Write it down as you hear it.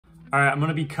All right, I'm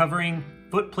gonna be covering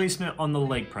foot placement on the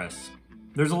leg press.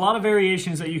 There's a lot of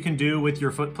variations that you can do with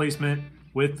your foot placement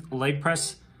with leg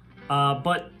press,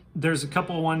 but there's a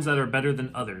couple of ones that are better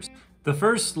than others. The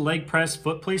first leg press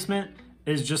foot placement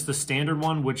is just the standard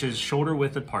one, which is shoulder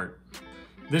width apart.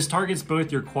 This targets both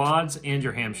your quads and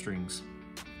your hamstrings.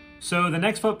 So the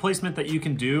next foot placement that you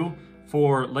can do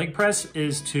for leg press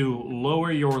is to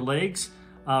lower your legs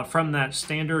from that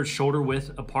standard shoulder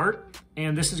width apart,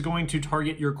 and this is going to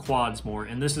target your quads more,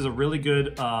 and this is a really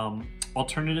good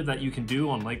alternative that you can do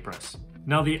on leg press.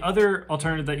 Now the other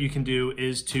alternative that you can do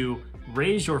is to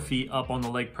raise your feet up on the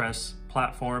leg press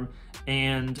platform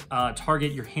and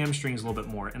target your hamstrings a little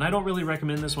bit more. And I don't really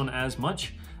recommend this one as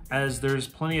much, as there's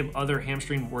plenty of other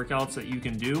hamstring workouts that you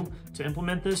can do to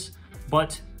implement this,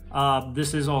 but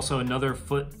this is also another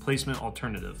foot placement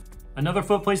alternative. Another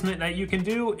foot placement that you can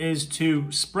do is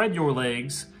to spread your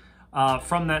legs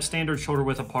from that standard shoulder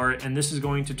width apart, and this is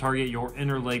going to target your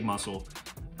inner leg muscle.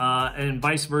 And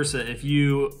vice versa, if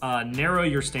you narrow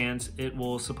your stance, it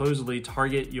will supposedly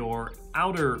target your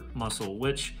outer muscle,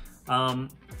 which from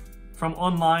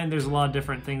online, there's a lot of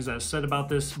different things that are said about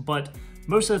this, but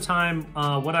most of the time,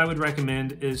 what I would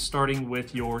recommend is starting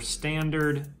with your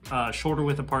standard shoulder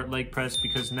width apart leg press,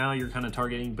 because now you're kind of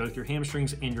targeting both your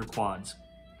hamstrings and your quads.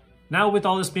 Now, with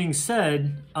all this being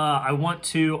said, I want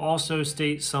to also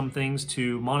state some things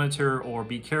to monitor or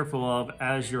be careful of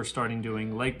as you're starting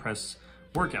doing leg press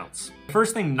workouts. The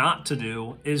first thing not to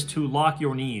do is to lock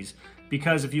your knees,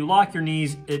 because if you lock your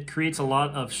knees, it creates a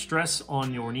lot of stress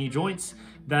on your knee joints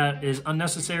that is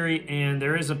unnecessary, and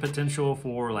there is a potential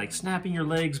for like snapping your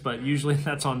legs, but usually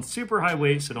that's on super high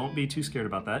weight, so don't be too scared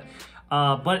about that.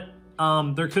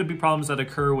 There could be problems that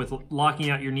occur with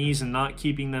locking out your knees and not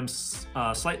keeping them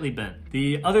slightly bent.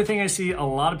 The other thing I see a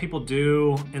lot of people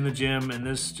do in the gym, and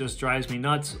this just drives me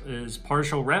nuts, is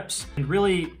partial reps. And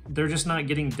really, they're just not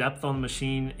getting depth on the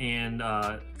machine and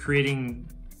creating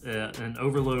an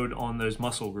overload on those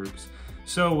muscle groups.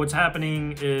 So what's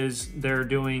happening is they're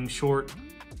doing short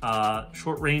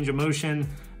range of motion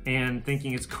and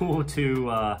thinking it's cool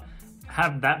to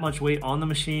have that much weight on the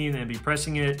machine and be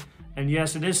pressing it. And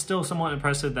yes, it is still somewhat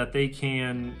impressive that they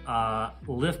can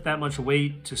lift that much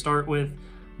weight to start with,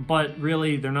 but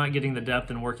really they're not getting the depth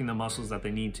and working the muscles that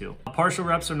they need to. Partial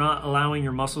reps are not allowing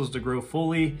your muscles to grow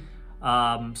fully,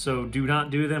 so do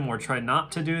not do them or try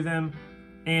not to do them.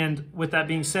 And with that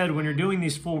being said, when you're doing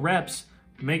these full reps,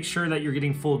 make sure that you're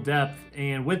getting full depth,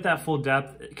 and with that full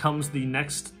depth comes the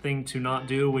next thing to not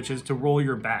do, which is to roll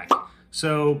your back.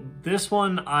 So this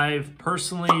one I've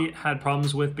personally had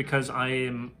problems with because I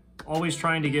am always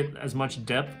trying to get as much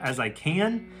depth as I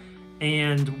can.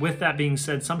 And with that being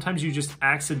said, sometimes you just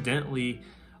accidentally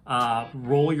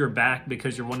roll your back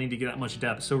because you're wanting to get that much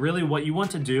depth. So really what you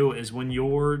want to do is when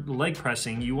you're leg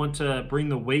pressing, you want to bring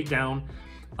the weight down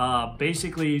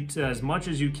basically to as much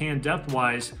as you can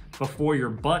depth-wise before your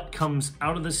butt comes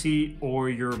out of the seat or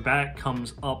your back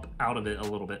comes up out of it a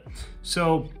little bit.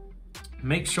 So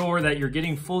make sure that you're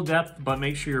getting full depth, but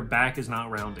make sure your back is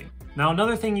not rounding. Now,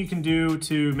 another thing you can do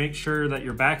to make sure that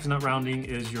your back is not rounding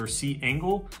is your seat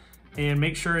angle, and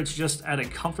make sure it's just at a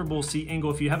comfortable seat angle.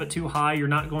 If you have it too high, you're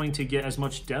not going to get as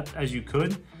much depth as you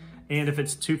could. And if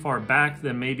it's too far back,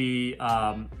 then maybe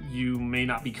you may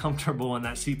not be comfortable in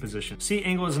that seat position. Seat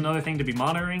angle is another thing to be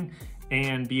monitoring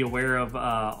and be aware of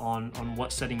on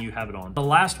what setting you have it on. The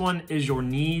last one is your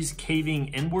knees caving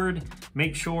inward.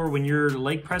 Make sure when you're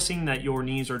leg pressing that your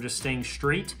knees are just staying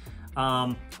straight.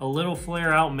 A little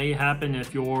flare out may happen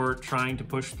if you're trying to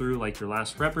push through like your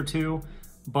last rep or two,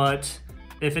 but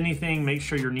if anything, make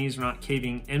sure your knees are not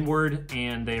caving inward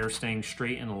and they are staying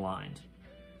straight and aligned.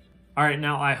 All right,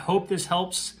 now I hope this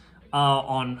helps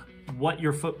on what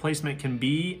your foot placement can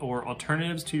be or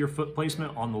alternatives to your foot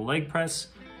placement on the leg press,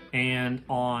 and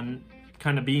on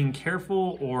kind of being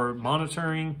careful or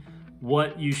monitoring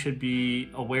what you should be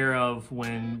aware of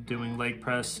when doing leg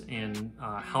press and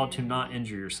how to not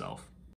injure yourself.